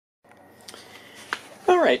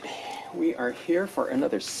Alright, we are here for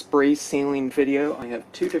another spray sealing video. I have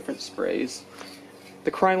two different sprays.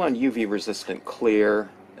 The KRYLON UV resistant clear,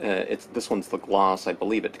 this one's the gloss. I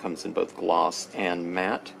believe it comes in both gloss and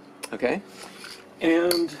matte. Okay,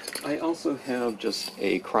 and I also have just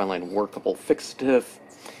a KRYLON Workable fixatif.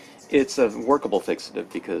 It's a workable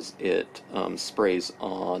fixative because it sprays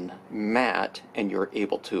on matte, and you're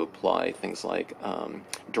able to apply things like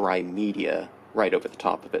dry media right over the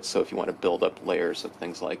top of it. So if you want to build up layers of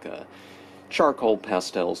things like charcoal,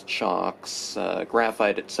 pastels, chalks,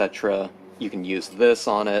 graphite, etc., you can use this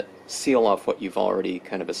on it, seal off what you've already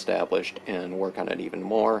kind of established, and work on it even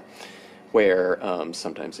more. Where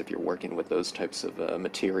sometimes if you're working with those types of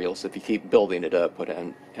materials, if you keep building it up, what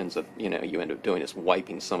ends up, you end up doing is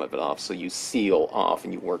wiping some of it off, so you seal off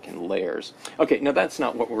and you work in layers. Okay, now that's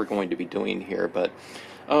not what we're going to be doing here, but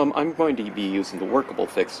I'm going to be using the Workable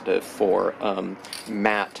fixative for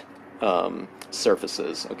matte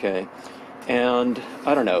surfaces, okay? And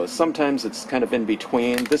I don't know, sometimes it's kind of in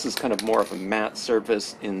between. This is kind of more of a matte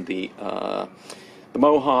surface in the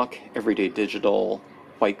Mohawk Everyday Digital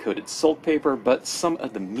White Coated Silk paper, but some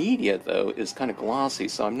of the media, though, is kind of glossy,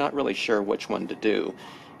 so I'm not really sure which one to do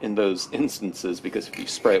in those instances, because if you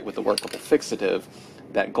spray it with the Workable fixative,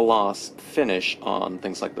 that gloss finish on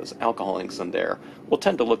things like those alcohol inks in there will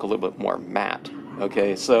tend to look a little bit more matte.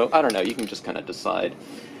 Okay, so I don't know, you can just kind of decide.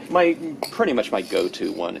 Pretty much my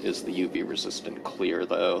go-to one is the UV resistant clear,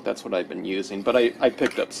 though. That's what I've been using, but I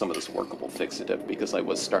picked up some of this Workable fixative because I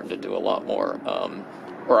was starting to do a lot more,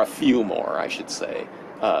 or a few more, I should say,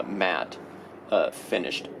 matte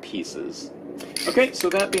finished pieces. Okay, so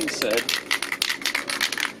that being said,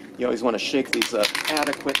 you always want to shake these up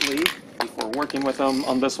adequately before working with them.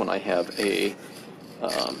 On this one I have a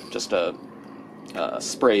just a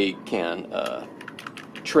spray can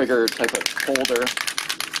trigger type of holder.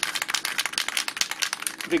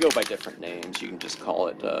 They go by different names. You can just call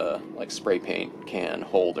it like spray paint can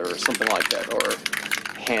holder or something like that,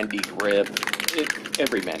 or handy grip.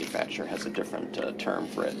 Every manufacturer has a different term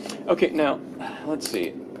for it. Okay, now let's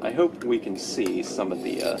see. I hope we can see some of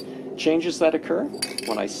the changes that occur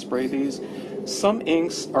when I spray these. Some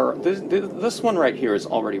inks are, this one right here is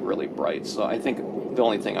already really bright, so I think the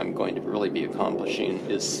only thing I'm going to really be accomplishing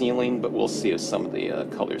is sealing, but we'll see if some of the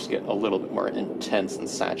colors get a little bit more intense and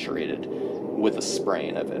saturated with the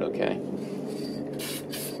spraying of it, okay?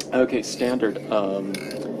 Okay, standard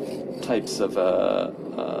types of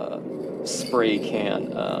spray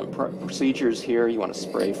can procedures here. You want to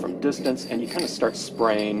spray from distance, and you kind of start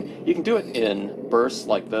spraying. You can do it in bursts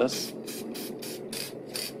like this.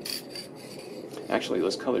 Actually,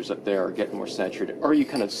 those colors up there are getting more saturated. Or you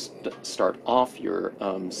kind of start off your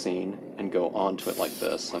scene and go onto it like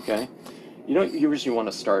this, okay? You don't usually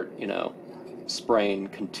want to start, spraying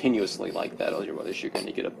continuously like that, otherwise you're going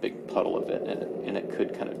to get a big puddle of it, and it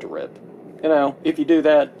could kind of drip. If you do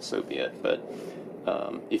that, so be it, but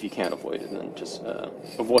if you can't avoid it, then just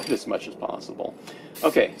avoid it as much as possible.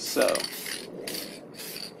 Okay, so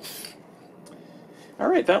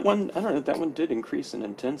alright, that one, I don't know, that one did increase in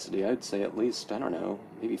intensity. I'd say at least, I don't know,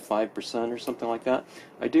 maybe 5% or something like that.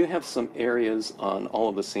 I do have some areas on all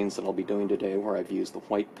of the scenes that I'll be doing today where I've used the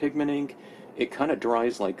white pigment ink. It kind of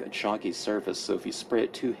dries like a chalky surface, so if you spray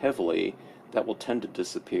it too heavily, that will tend to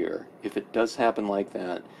disappear. If it does happen like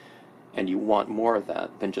that, and you want more of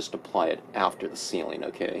that, then just apply it after the sealing,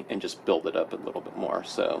 okay? And just build it up a little bit more,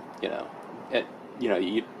 so,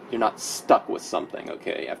 you're not stuck with something,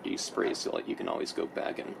 okay? After you spray seal it, you can always go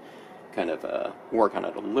back and kind of work on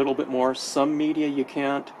it a little bit more. Some media you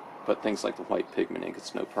can't, but things like the white pigment ink,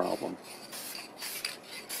 it's no problem.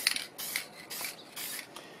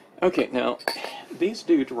 Okay, now, these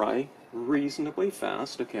do dry reasonably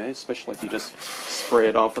fast, okay? Especially if you just spray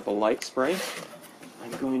it off with a light spray.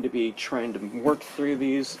 I'm going to be trying to work through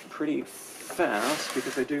these pretty fast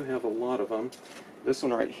because I do have a lot of them. This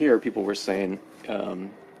one right here, people were saying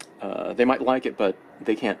they might like it, but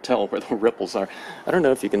they can't tell where the ripples are. I don't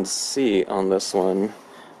know if you can see on this one,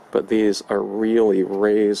 but these are really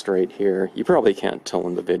raised right here. You probably can't tell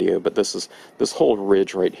in the video, but this whole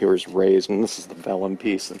ridge right here is raised, and this is the vellum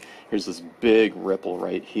piece, and here's this big ripple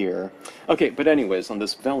right here. Okay, but anyways, on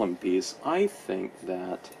this vellum piece, I think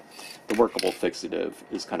that the Workable fixative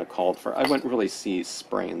is kind of called for. I wouldn't really see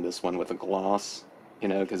spraying this one with a gloss,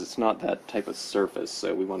 because it's not that type of surface,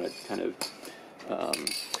 so we want to kind of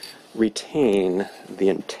retain the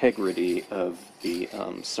integrity of the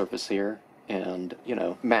surface here. And,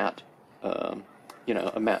 matte, a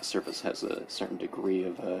matte surface has a certain degree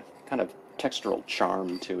of a kind of textural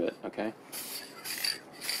charm to it, okay?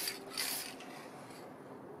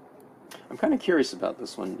 I'm kind of curious about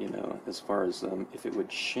this one, you know, as far as if it would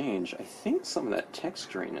change. I think some of that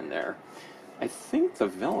texturing in there, I think the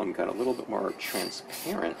vellum got a little bit more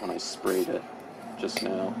transparent when I sprayed it just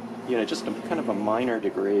now. You know, just a kind of a minor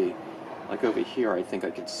degree. Like over here, I think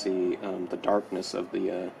I could see the darkness of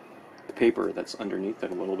the paper that's underneath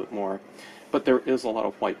it a little bit more. But there is a lot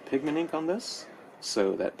of white pigment ink on this,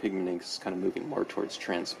 so that pigment ink is kind of moving more towards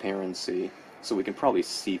transparency. So we can probably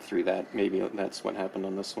see through that. Maybe that's what happened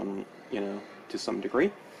on this one, you know, to some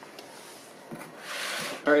degree.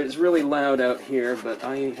 Alright, it's really loud out here, but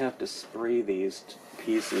I have to spray these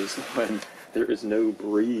pieces when there is no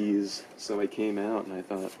breeze. So I came out and I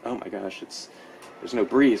thought, oh my gosh, there's no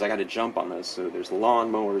breeze, I gotta jump on this. So there's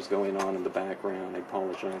lawnmowers going on in the background. I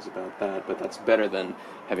apologize about that, but that's better than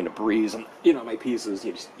having a breeze. And, you know, my pieces,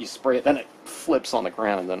 you spray it, then it flips on the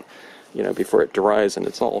ground, and then, you know, before it dries and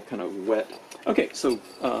it's all kind of wet. Okay, so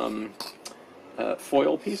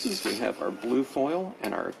foil pieces, we have our blue foil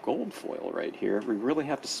and our gold foil right here. We really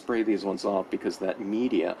have to spray these ones off because that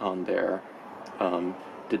media on there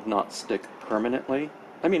did not stick permanently.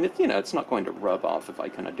 I mean, you know, it's not going to rub off if I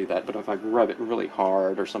kind of do that, but if I rub it really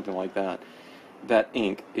hard or something like that, that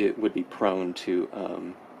ink, it would be prone to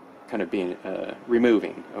kind of being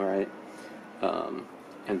removing, all right?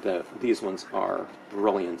 And these ones are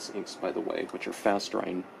Brilliance inks, by the way, which are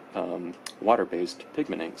fast-drying water-based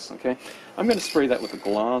pigment inks, okay? I'm going to spray that with a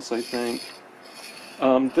gloss, I think.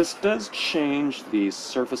 This does change the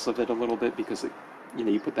surface of it a little bit because it, you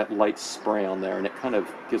know, you put that light spray on there and it kind of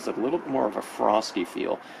gives it a little bit more of a frosty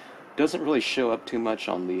feel. Doesn't really show up too much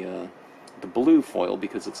on the blue foil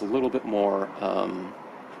because it's a little bit more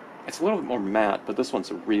matte, but this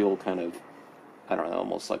one's a real kind of, I don't know,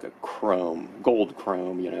 almost like a chrome, gold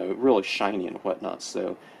chrome, you know, really shiny and whatnot.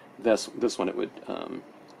 So this one, it would,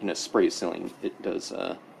 you know, spray sealing, it does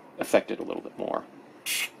affect it a little bit more.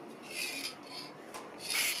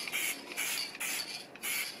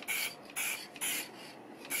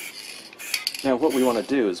 Now, what we want to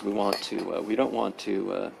do is we don't want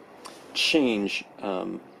to change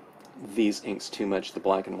these inks too much, the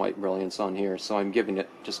black and white Brilliance on here, so I'm giving it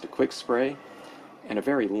just a quick spray and a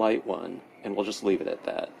very light one, and we'll just leave it at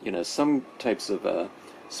that. You know, some types of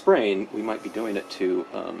spraying, we might be doing it to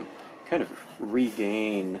kind of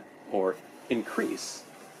regain or increase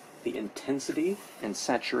the intensity and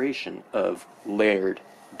saturation of layered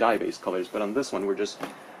dye-based colors, but on this one we're just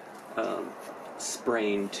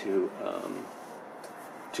spraying to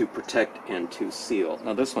protect and to seal.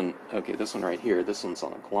 Now this one, okay, this one right here, this one's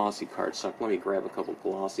on a glossy cardstock. Let me grab a couple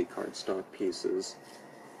glossy cardstock pieces,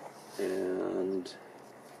 and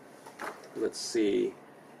let's see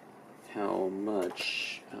how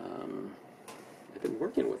much. I've been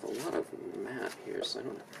working with a lot of matte here, so I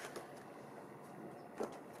don't know.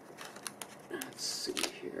 Let's see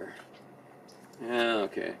here.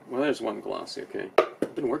 Okay, well there's one glossy, okay.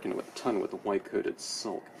 I've been working with a ton with the white coated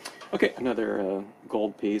silk. Okay, another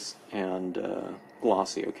gold piece and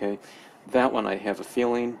glossy, okay. That one I have a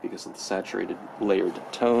feeling, because of the saturated layered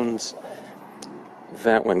tones,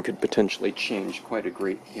 that one could potentially change quite a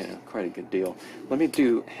good deal. Let me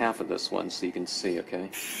do half of this one so you can see,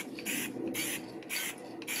 okay.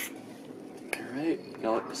 Alright,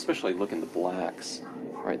 now especially look in the blacks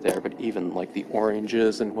right there, but even like the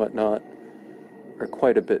oranges and whatnot are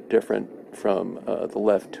quite a bit different from the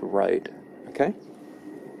left to right, okay?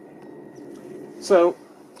 So,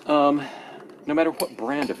 no matter what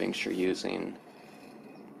brand of inks you're using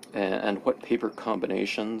and what paper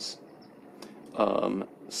combinations,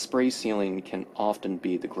 spray sealing can often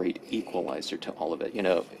be the great equalizer to all of it. You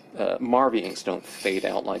know, Marvy inks don't fade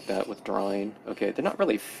out like that with drying, okay? They're not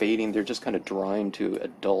really fading, they're just kind of drying to a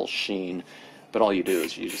dull sheen, but all you do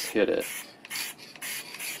is you just hit it,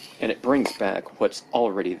 and it brings back what's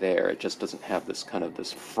already there. It just doesn't have this kind of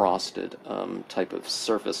this frosted type of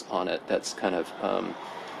surface on it that's kind of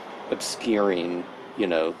obscuring, you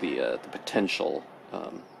know, the potential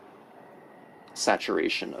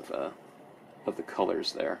saturation of the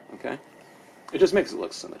colors there, okay? It just makes it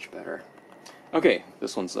look so much better. Okay,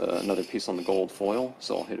 this one's another piece on the gold foil,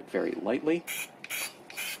 so I'll hit it very lightly.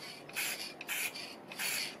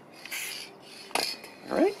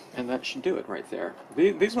 Alright, and that should do it right there.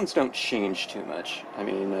 These ones don't change too much. I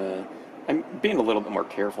mean, I'm being a little bit more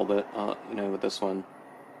careful that, you know, with this one,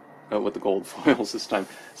 with the gold foils this time.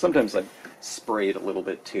 Sometimes I spray it a little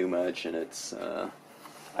bit too much, and it's,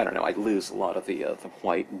 I don't know, I lose a lot of the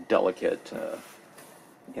white, delicate,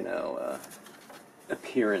 you know,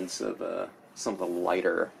 appearance of some of the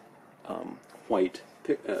lighter white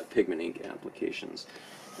pigment ink applications.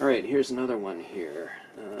 Alright, here's another one here.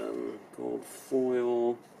 Gold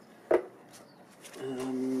foil.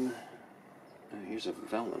 here's a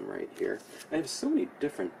vellum right here. I have so many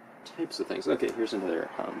different types of things. Okay, here's another,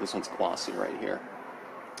 this one's glossy right here.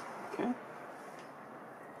 Okay.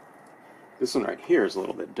 This one right here is a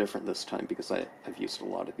little bit different this time because I've used a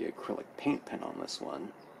lot of the acrylic paint pen on this one.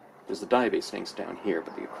 There's the dye-based inks down here,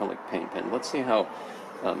 but the acrylic paint pen. Let's see how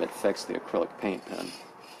it affects the acrylic paint pen.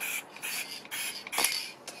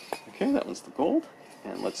 Okay, that one's the gold.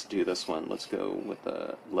 And let's do this one. Let's go with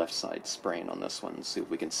the left side spraying on this one and see if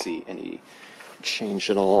we can see any change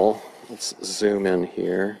at all. Let's zoom in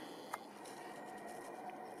here.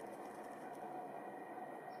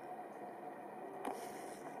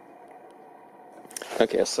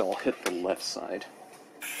 Okay, so I'll hit the left side.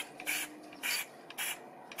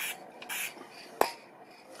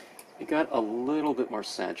 It got a little bit more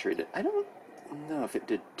saturated. I don't know if it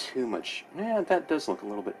did too much. Yeah, that does look a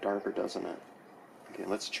little bit darker, doesn't it? Okay,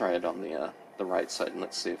 let's try it on the right side, and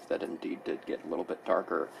let's see if that indeed did get a little bit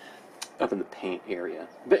darker up in the paint area.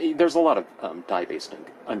 But there's a lot of dye-based ink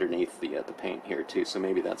underneath the paint here, too, so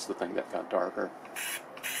maybe that's the thing that got darker.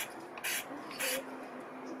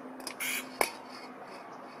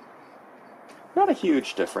 Not a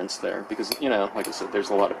huge difference there, because, you know, like I said, there's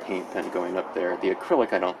a lot of paint pen going up there. The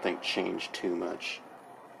acrylic I don't think changed too much.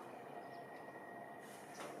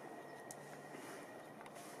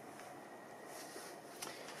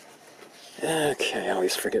 Okay, I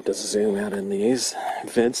always forget to zoom out in these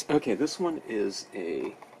vids. Okay, this one is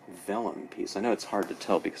a vellum piece. I know it's hard to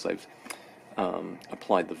tell because I've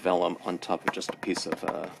applied the vellum on top of just a piece of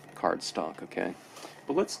cardstock, okay?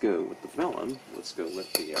 But let's go with the vellum. Let's go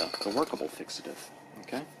with the Workable fixatif,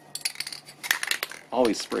 okay?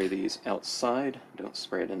 Always spray these outside. Don't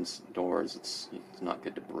spray it indoors. It's not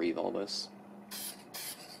good to breathe all this.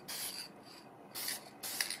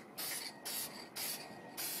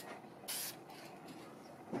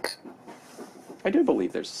 I do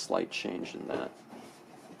believe there's a slight change in that.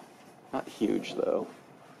 Not huge, though.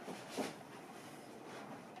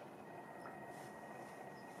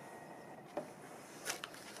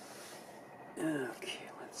 Okay,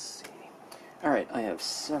 let's see. Alright, I have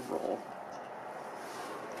several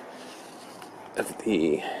of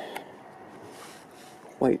the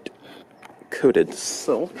white coated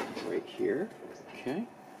silk right here. Okay.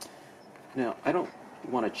 Now, I don't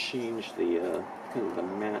want to change the kind of the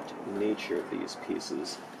matte nature of these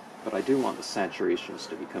pieces, but I do want the saturations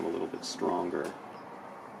to become a little bit stronger.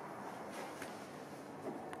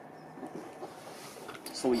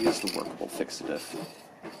 So we'll use the Workable fixatif.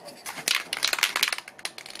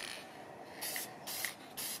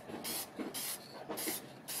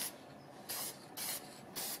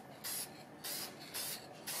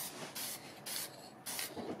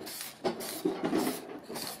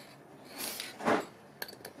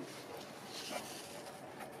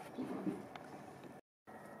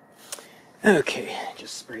 Okay,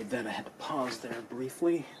 just sprayed that. I had to pause there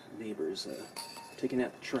briefly. Neighbors taking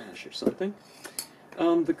out the trash or something.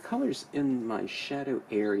 The colors in my shadow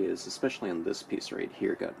areas, especially on this piece right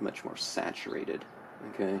here, got much more saturated.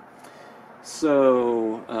 Okay,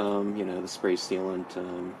 so you know, the spray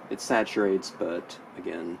sealant, it saturates, but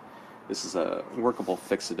again, this is a Workable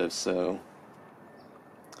fixative, so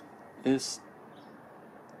this,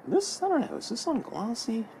 I don't know, is this on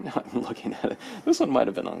glossy? No, I'm looking at it. This one might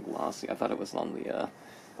have been on glossy. I thought it was on the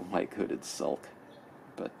white coated silk.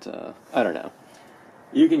 But, I don't know.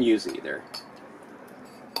 You can use either.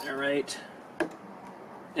 Alright.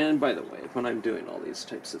 And by the way, when I'm doing all these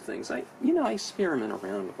types of things, I experiment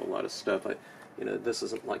around with a lot of stuff. This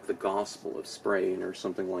isn't like the gospel of spraying or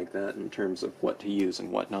something like that in terms of what to use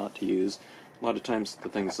and what not to use. A lot of times the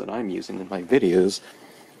things that I'm using in my videos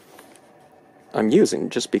I'm using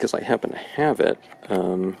just because I happen to have it.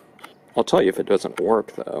 I'll tell you if it doesn't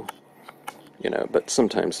work, though. But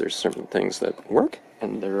sometimes there's certain things that work,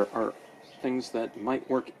 and there are things that might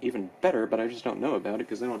work even better, but I just don't know about it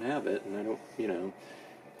because I don't have it, and I don't,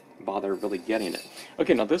 bother really getting it.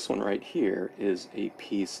 Okay, now this one right here is a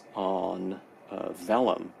piece on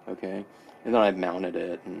vellum, okay? And then I've mounted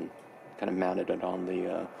it and kind of mounted it on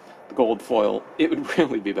the gold foil. It would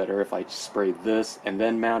really be better if I sprayed this and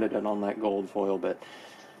then mounted it on that gold foil, but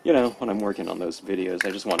when I'm working on those videos,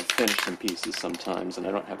 I just want to finish some pieces sometimes, and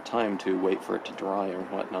I don't have time to wait for it to dry or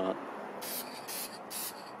whatnot.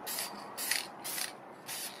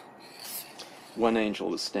 One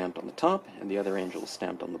angel is stamped on the top, and the other angel is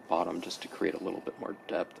stamped on the bottom, just to create a little bit more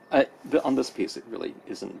depth. On this piece, it really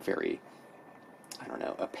isn't very, I don't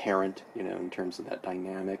know, apparent, in terms of that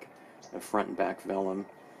dynamic of front and back vellum.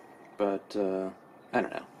 But, I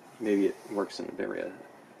don't know, maybe it works in a very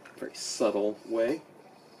subtle way.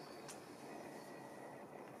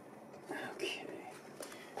 Okay.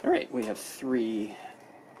 Alright, we have 3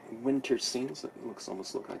 winter scenes. It looks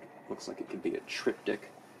like it could be a triptych.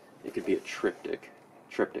 It could be a triptych.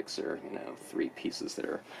 Triptychs are, 3 pieces that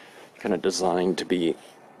are kind of designed to be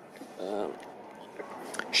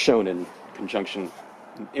shown in conjunction.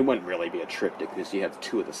 It wouldn't really be a triptych because you have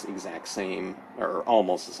 2 of the exact same, or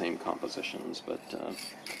almost the same compositions, but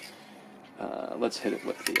let's hit it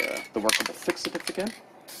with the Workable fixatif again.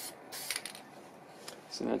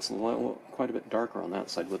 So that's quite a bit darker on that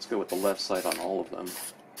side. Let's go with the left side on all of them.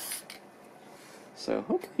 So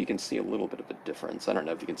hopefully you can see a little bit of a difference. I don't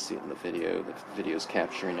know if you can see it in the video, the video's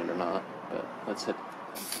capturing it or not, but let's hit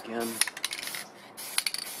it again.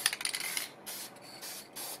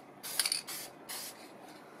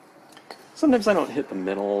 Sometimes I don't hit the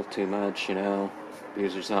middle too much,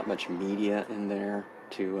 because there's not much media in there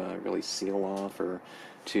to really seal off or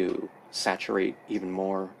to saturate even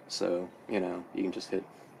more. So, you can just hit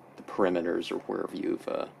the perimeters or wherever you've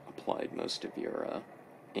applied most of your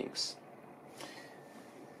inks.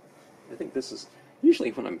 I think this is,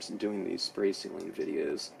 usually when I'm doing these spray sealing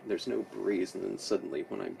videos, there's no breeze, and then suddenly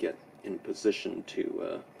when I get in position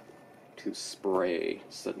to spray,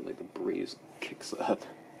 suddenly the breeze kicks up.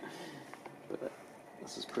 But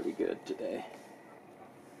this is pretty good today.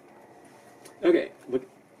 Okay, look.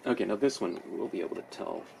 Okay, now this one we'll be able to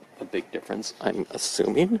tell a big difference, I'm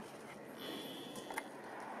assuming.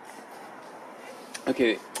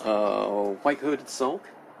 Okay, white coated silk,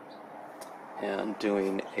 and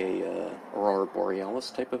doing a Aurora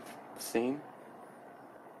Borealis type of theme.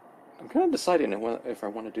 I'm kind of deciding if I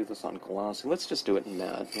want to do this on glossy. Let's just do it in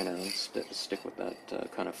matte, stick with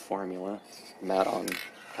that kind of formula. Matte on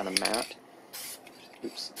kind of matte.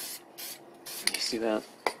 Oops. You see that?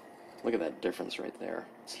 Look at that difference right there.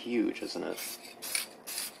 It's huge, isn't it?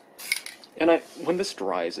 And when this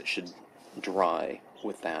dries, it should dry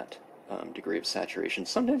with that degree of saturation.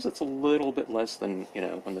 Sometimes it's a little bit less than,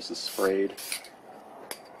 when this is sprayed.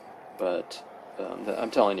 But I'm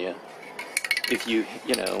telling you, if you,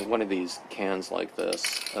 one of these cans like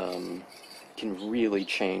this can really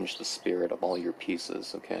change the spirit of all your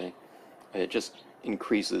pieces, okay? It just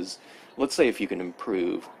increases. Let's say if you can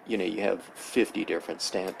improve, you have 50 different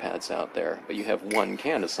stamp pads out there, but you have one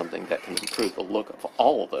can of something that can improve the look of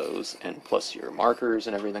all of those, and plus your markers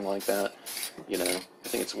and everything like that, I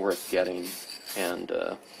think it's worth getting and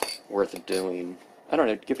worth doing. I don't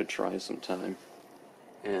know, give it a try sometime.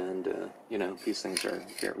 And, these things are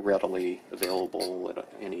readily available at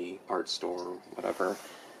any art store, whatever,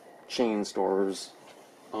 chain stores,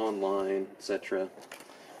 online, etc.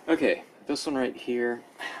 Okay. This one right here,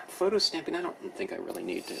 photo stamping, I don't think I really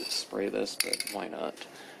need to spray this, but why not?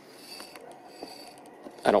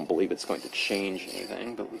 I don't believe it's going to change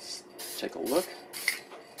anything, but let's take a look.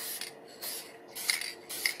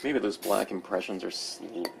 Maybe those black impressions are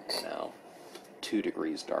 2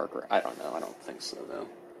 degrees darker. I don't know, I don't think so though.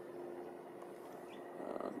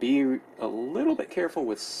 Be a little bit careful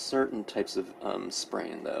with certain types of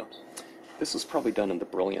spraying though. This is probably done in the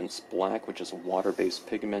Brilliance Black, which is a water-based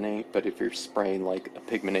pigment ink, but if you're spraying like a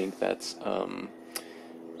pigment ink that's,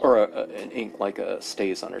 or an ink like a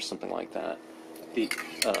StazOn or something like that,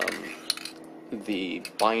 the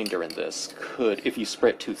binder in this could, if you spray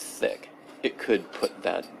it too thick, it could put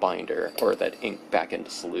that binder or that ink back into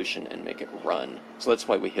solution and make it run. So that's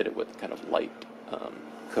why we hit it with kind of light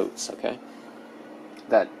coats, okay?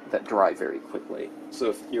 That dry very quickly. So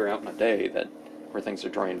if you're out in a day where things are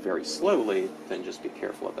drying very slowly, then just be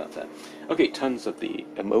careful about that. Okay, tons of the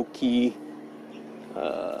Emoki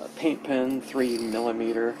paint pen,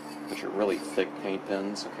 3mm, which are really thick paint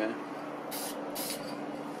pens, okay?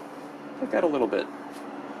 They've got a little bit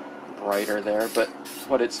brighter there, but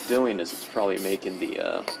what it's doing is it's probably making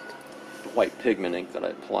the white pigment ink that I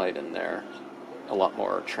applied in there a lot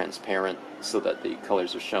more transparent so that the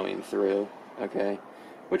colors are showing through, okay?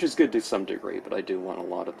 Which is good to some degree, but I do want a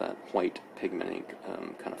lot of that white pigment ink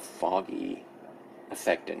kind of foggy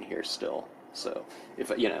effect in here still. So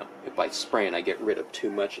if by spraying I get rid of too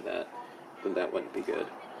much of that, then that wouldn't be good.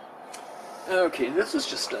 Okay, this is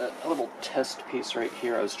just a little test piece right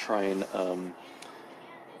here. I was trying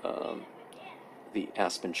the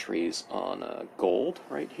aspen trees on gold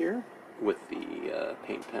right here with the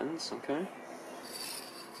paint pens, okay?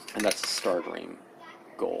 And that's Star Dream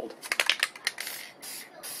gold.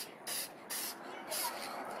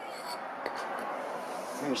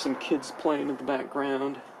 There's some kids playing in the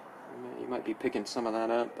background. You might be picking some of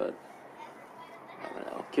that up, but I don't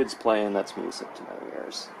know. Kids playing, that's music to my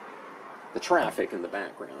ears. The traffic in the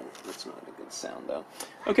background, that's not a good sound, though.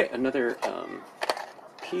 Okay, another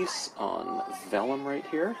piece on vellum right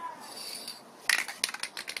here.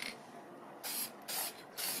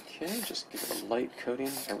 Okay, just give it a light coating.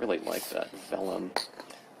 I really like that vellum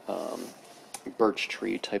birch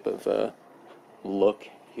tree type of look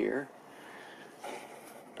here.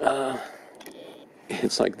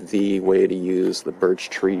 It's like the way to use the birch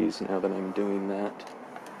trees now that I'm doing that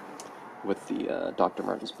with the Dr.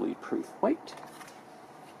 Martens Bleed Proof White.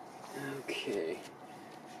 Okay,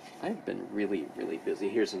 I've been really, really busy.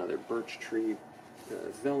 Here's another birch tree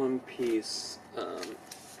vellum piece.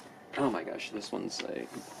 Oh my gosh, this one's a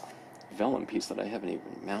vellum piece that I haven't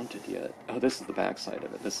even mounted yet. Oh, this is the back side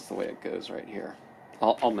of it. This is the way it goes right here.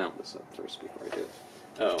 I'll mount this up first before I do it.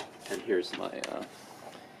 Oh, and here's my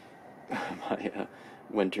my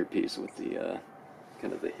winter piece with the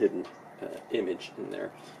kind of the hidden image in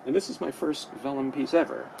there. And this is my first vellum piece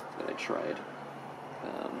ever that I tried.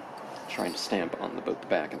 Trying to stamp on both the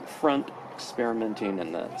back and the front, experimenting,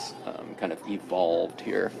 and that's kind of evolved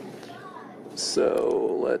here.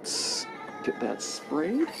 So let's get that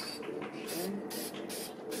sprayed. Okay.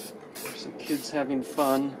 There's some kids having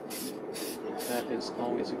fun. That is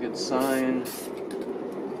always a good sign.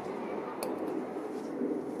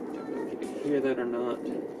 Don't know if you can hear that or not.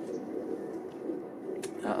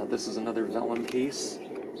 This is another vellum piece.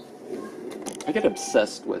 I get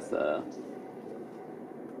obsessed with I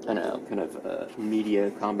don't know, kind of media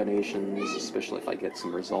combinations, especially if I get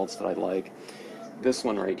some results that I like. This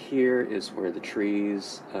one right here is where the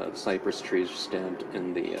trees, the cypress trees, are stamped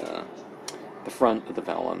in the front of the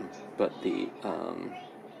vellum, but the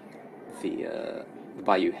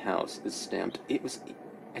Bayou House is stamped.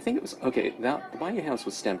 I think it was okay. The Bayou House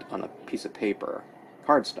was stamped on a piece of paper,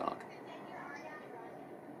 cardstock,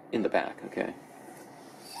 in the back. Okay.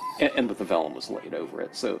 And the vellum was laid over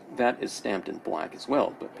it, so that is stamped in black as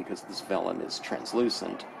well, but because this vellum is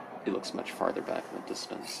translucent, it looks much farther back in the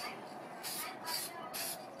distance.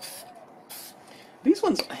 These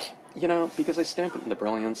ones, you know, because I stamp it in the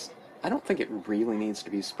Brilliance, I don't think it really needs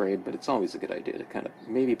to be sprayed, but it's always a good idea to kind of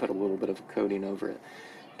maybe put a little bit of a coating over it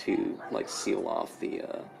to, like, seal off the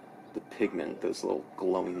pigment, those little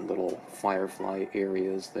glowing little firefly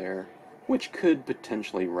areas there, which could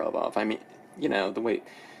potentially rub off. I mean, you know, the way...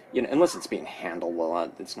 You know, unless it's being handled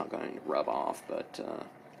well, it's not going to rub off, but,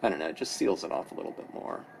 I don't know, it just seals it off a little bit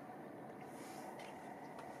more.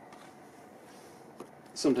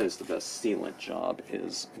 Sometimes the best sealant job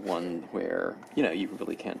is one where, you know, you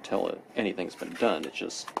really can't tell anything's been done. It's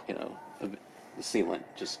just, you know, the sealant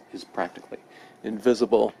just is practically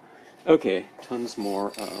invisible. Okay, tons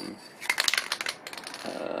more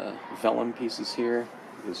vellum pieces here.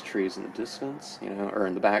 Those trees in the distance, you know, or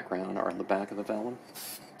in the background, or on the back of the vellum.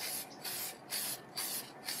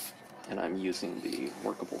 And I'm using the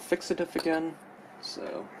Workable fixatif again,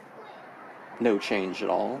 so no change at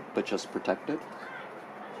all, but just protected.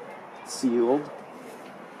 Sealed.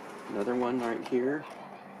 Another one right here.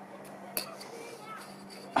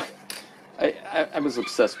 I was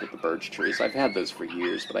obsessed with the birch trees. I've had those for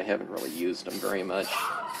years, but I haven't really used them very much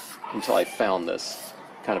until I found this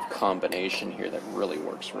kind of combination here that really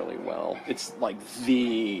works really well. It's like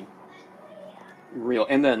the real...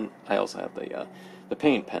 And then I also have the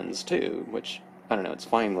paint pens too, which, I don't know, it's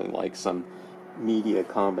finally like some media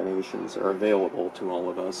combinations are available to all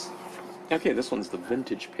of us. Okay, this one's the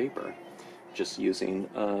vintage paper. Just using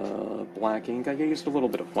black ink. I used a little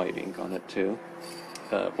bit of white ink on it too.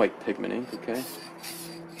 White pigment ink, okay?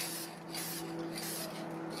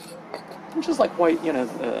 Which is like white, you know,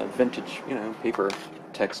 vintage, you know, paper,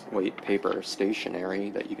 text weight paper stationery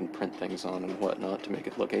that you can print things on and whatnot to make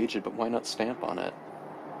it look aged, but why not stamp on it?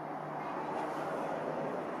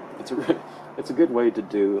 It's a good way to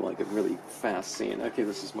do like a really fast scene. Okay,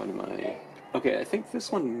 this is one of my... Okay, I think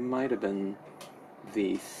this one might have been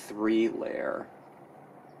the 3-layer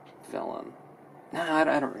vellum. Nah,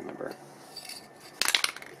 I don't remember.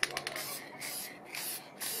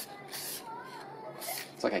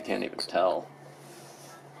 It's like I can't even tell.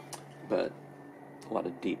 But a lot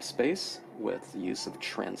of deep space with the use of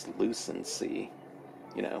translucency,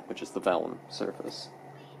 you know, which is the vellum surface.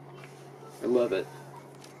 I love it.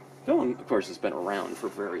 Vellum, of course, has been around for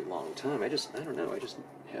a very long time. I don't know, I just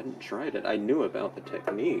hadn't tried it. I knew about the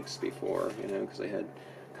techniques before, you know, because I had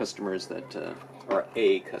customers that, or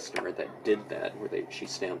a customer that did that, where she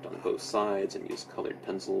stamped on both sides and used colored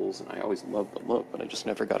pencils, and I always loved the look, but I just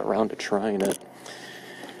never got around to trying it.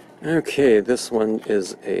 Okay, this one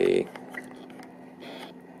is a...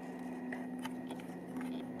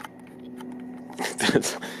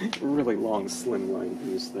 That's a really long slimline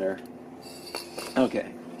piece there.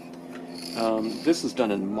 Okay. This is done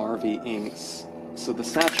in Marvy inks, so the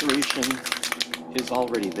saturation is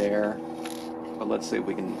already there, but let's say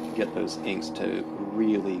we can get those inks to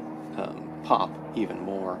really pop even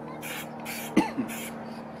more.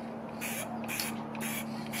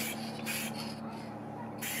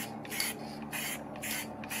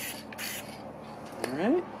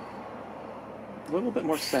 Alright, a little bit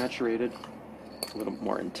more saturated, a little bit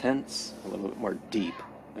more intense, a little bit more deep.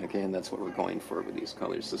 Okay, and that's what we're going for with these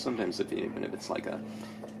colors. So sometimes even if it's like a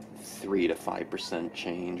 3 to 5%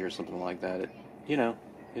 change or something like that,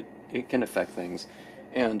 it can affect things.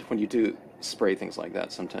 And when you do spray things like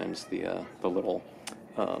that, sometimes the little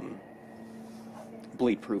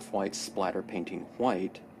bleed-proof white splatter painting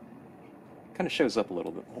white kind of shows up a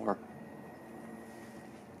little bit more.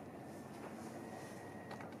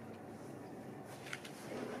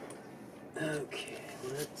 Okay,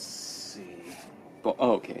 let's see. Well,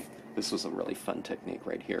 okay, this was a really fun technique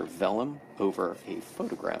right here. Vellum over a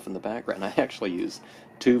photograph in the background. I actually used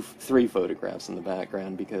 3 photographs in the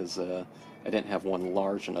background because I didn't have one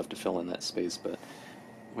large enough to fill in that space, but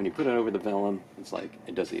when you put it over the vellum, it's like,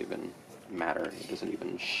 it doesn't even matter. It doesn't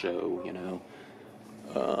even show,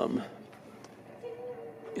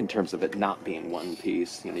 in terms of it not being one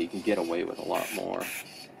piece. You can get away with a lot more.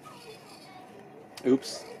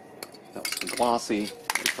 Oops. That was glossy,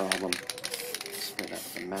 no problem. Spray that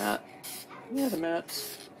with the matte. Yeah, the matte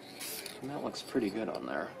looks pretty good on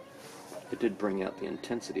there. It did bring out the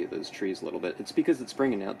intensity of those trees a little bit. It's because it's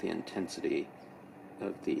bringing out the intensity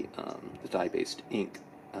of the dye-based ink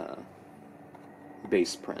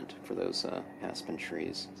base print for those aspen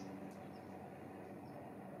trees.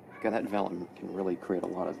 God, that vellum can really create a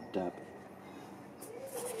lot of depth.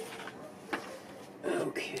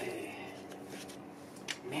 Okay.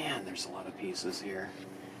 Man, there's a lot of pieces here.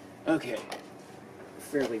 Okay.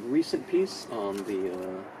 Fairly recent piece on the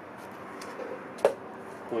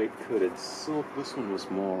white coated silk. This one was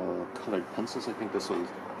more colored pencils. I think this one's...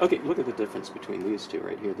 Okay, look at the difference between these two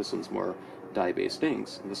right here. This one's more dye-based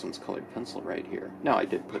inks, and this one's colored pencil right here. Now, I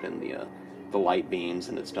did put in the light beams,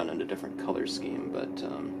 and it's done in a different color scheme, but,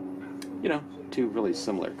 two really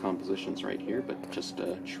similar compositions right here, but just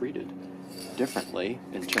treated differently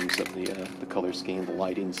in terms of the color scheme, the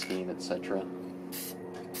lighting scheme, etc.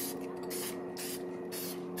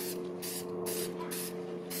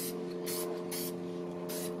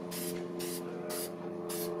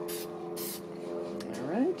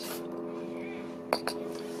 Alright.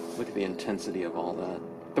 Look at the intensity of all that.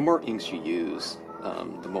 The more inks you use,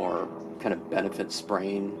 the more kind of benefit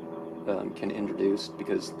spraying can introduce,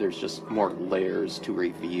 because there's just more layers to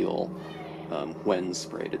reveal when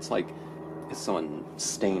sprayed. It's like if someone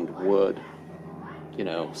stained wood,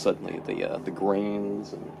 suddenly the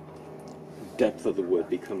grains and depth of the wood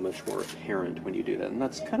become much more apparent when you do that. And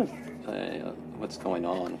that's kind of what's going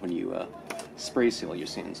on when you spray seal your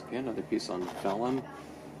scenes. Okay, another piece on vellum.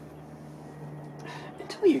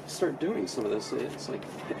 Until you start doing some of this, it's like,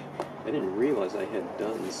 I didn't realize I had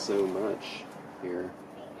done so much here.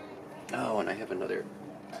 Oh, and I have another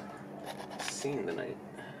scene that I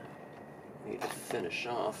need to finish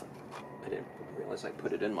off. I didn't realize I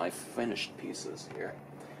put it in my finished pieces here.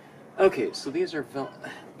 Okay, so these are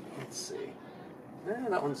let's see.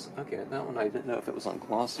 That one's... Okay, that one I didn't know if it was on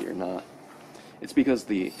glossy or not. It's because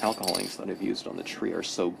the alcohol inks that I've used on the tree are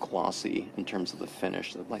so glossy in terms of the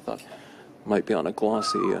finish that I thought might be on a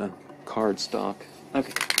glossy cardstock.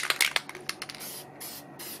 Okay.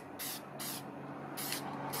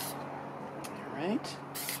 Alright.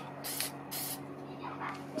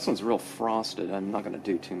 This one's real frosted. I'm not going to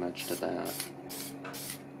do too much to that.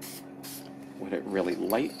 With it really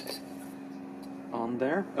light on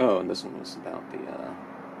there. Oh, and this one was about the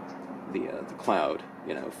cloud,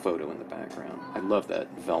 photo in the background. I love that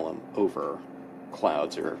vellum over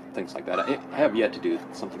clouds or things like that. I have yet to do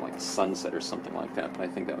something like sunset or something like that, but I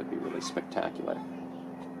think that would be really spectacular.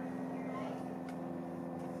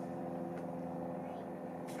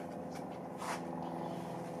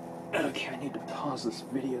 Okay, I need to pause this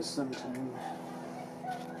video sometime.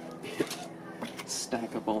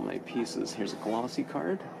 Stack up all my pieces. Here's a glossy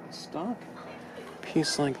card, stock.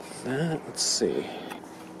 Piece like that. Let's see.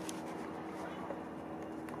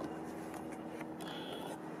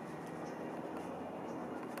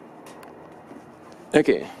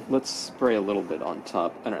 Okay, let's spray a little bit on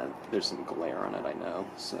top. I don't know, there's some glare on it, I know,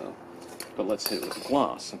 so... But let's hit it with a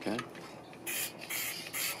gloss, okay?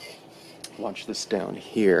 Watch this down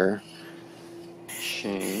here.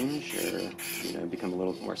 Change, or, become a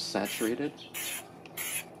little more saturated.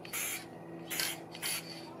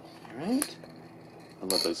 Alright. I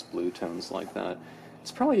love those blue tones like that.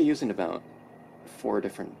 It's probably using about 4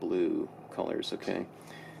 different blue colors, okay?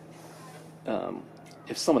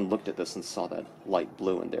 If someone looked at this and saw that light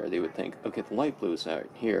blue in there, they would think, okay, the light blue's out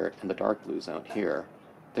here, and the dark blue's out here.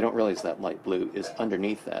 they don't realize that light blue is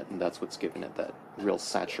underneath that, and that's what's giving it that real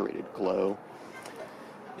saturated glow,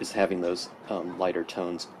 is having those lighter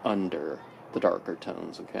tones under the darker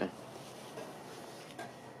tones, okay?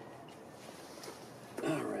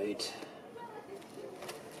 Alright.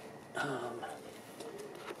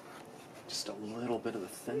 Just a little bit of the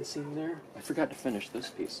fencing there. I forgot to finish this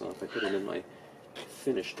piece off. I put it in my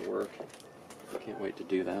finished work. I can't wait to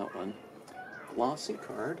do that one. Glossy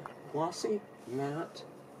card. Glossy, matte,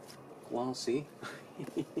 glossy.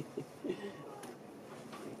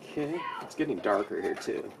 Okay, it's getting darker here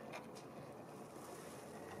too.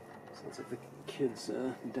 Sounds like the kids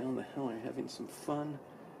down the hill are having some fun.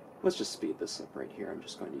 Let's just speed this up right here. I'm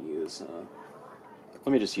just going to use,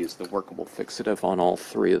 let me just use the Workable fixative on all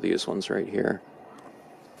three of these ones right here.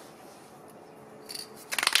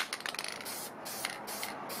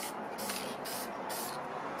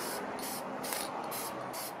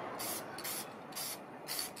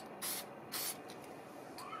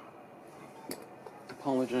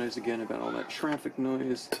 Apologize again about all that traffic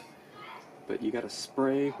noise, but you gotta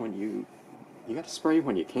spray when you spray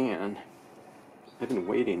when you can. I've been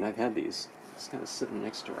waiting. I've had these just kind of sitting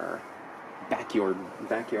next to our backyard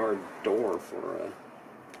door for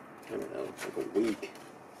I don't know, like a week.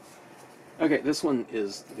 Okay, this one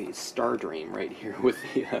is the Star Dream right here with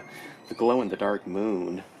the glow in the dark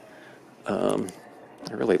moon.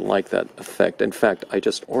 I really like that effect. In fact, I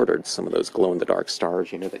just ordered some of those glow-in-the-dark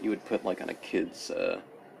stars, you know, that you would put like on a kid's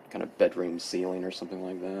kind of bedroom ceiling or something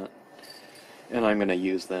like that. And I'm going to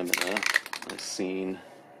use them in a scene.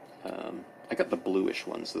 I got the bluish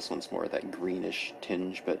ones. This one's more of that greenish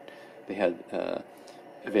tinge, but they had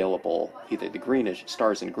available either the greenish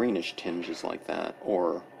stars in greenish tinges like that,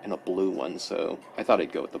 or in a blue one. So I thought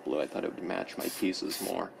I'd go with the blue. I thought it would match my pieces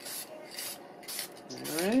more.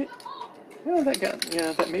 All right. Yeah,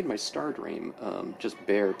 that made my Star Dream just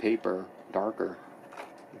bare paper, darker.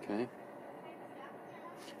 Okay.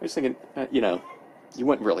 I was thinking, you know, you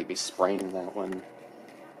wouldn't really be spraying that one,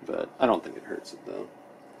 but I don't think it hurts it though.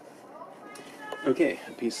 Okay,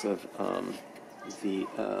 a piece of the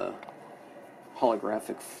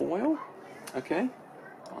holographic foil. Okay,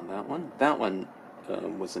 on that one. That one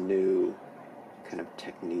was a new kind of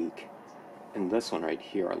technique, and this one right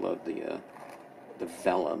here, I love the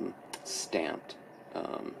vellum stamped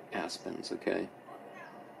aspens. Okay,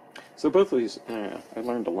 so both of these, I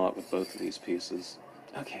learned a lot with both of these pieces.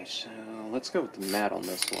 Okay, so let's go with the matte on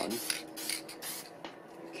this one.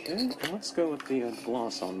 Okay, and let's go with the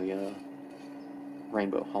gloss on the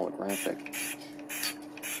rainbow holographic.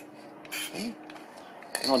 Okay,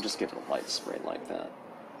 and I'll just give it a light spray like that.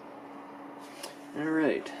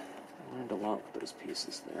 Alright, I learned a lot with those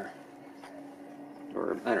pieces there.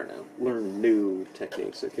 Or, I don't know, learn new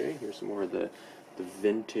techniques. Okay, here's some more of the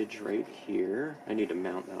vintage right here. I need to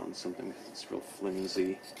mount that on something because it's real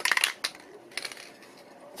flimsy.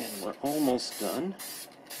 And we're almost done.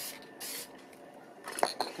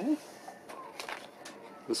 Okay.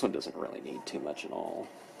 This one doesn't really need too much at all.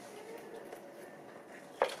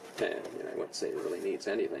 And I wouldn't say it really needs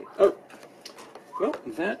anything. Oh! Well,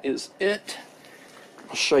 that is it.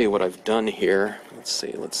 I'll show you what I've done here. Let's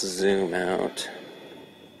see, let's zoom out.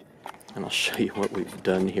 And I'll show you what we've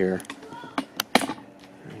done here.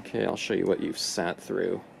 Okay, I'll show you what you've sat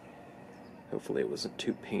through. Hopefully it wasn't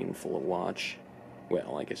too painful to watch.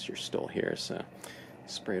 Well, I guess you're still here, so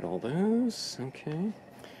sprayed all those. Okay. And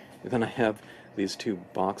then I have these two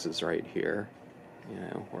boxes right here, you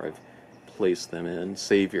know, where I've placed them in.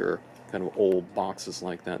 Save your kind of old boxes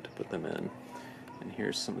like that to put them in. And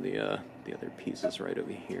here's some of the other pieces right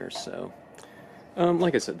over here. So,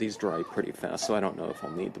 like I said, these dry pretty fast, so I don't know if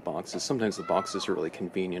I'll need the boxes. Sometimes the boxes are really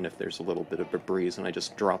convenient if there's a little bit of a breeze, and I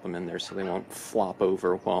just drop them in there so they won't flop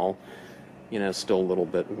over while, you know, still a little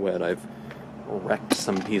bit wet. I've wrecked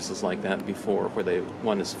some pieces like that before, where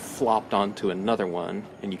one is flopped onto another one,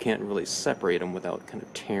 and you can't really separate them without kind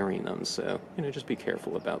of tearing them. So, you know, just be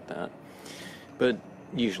careful about that. But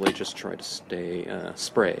usually just try to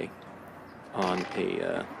spray on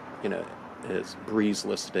a, you know, as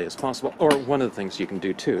breezeless a day as possible. Or one of the things you can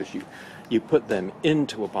do too is you put them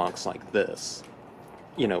into a box like this,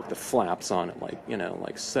 you know, with the flaps on it, like, you know,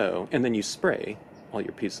 like so, and then you spray all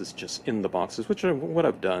your pieces just in the boxes, which is what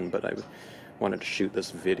I've done, but I wanted to shoot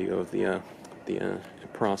this video of the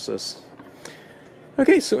process.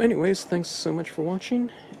 Okay, so anyways, thanks so much for watching,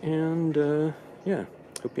 and yeah,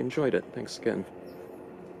 hope you enjoyed it. Thanks again.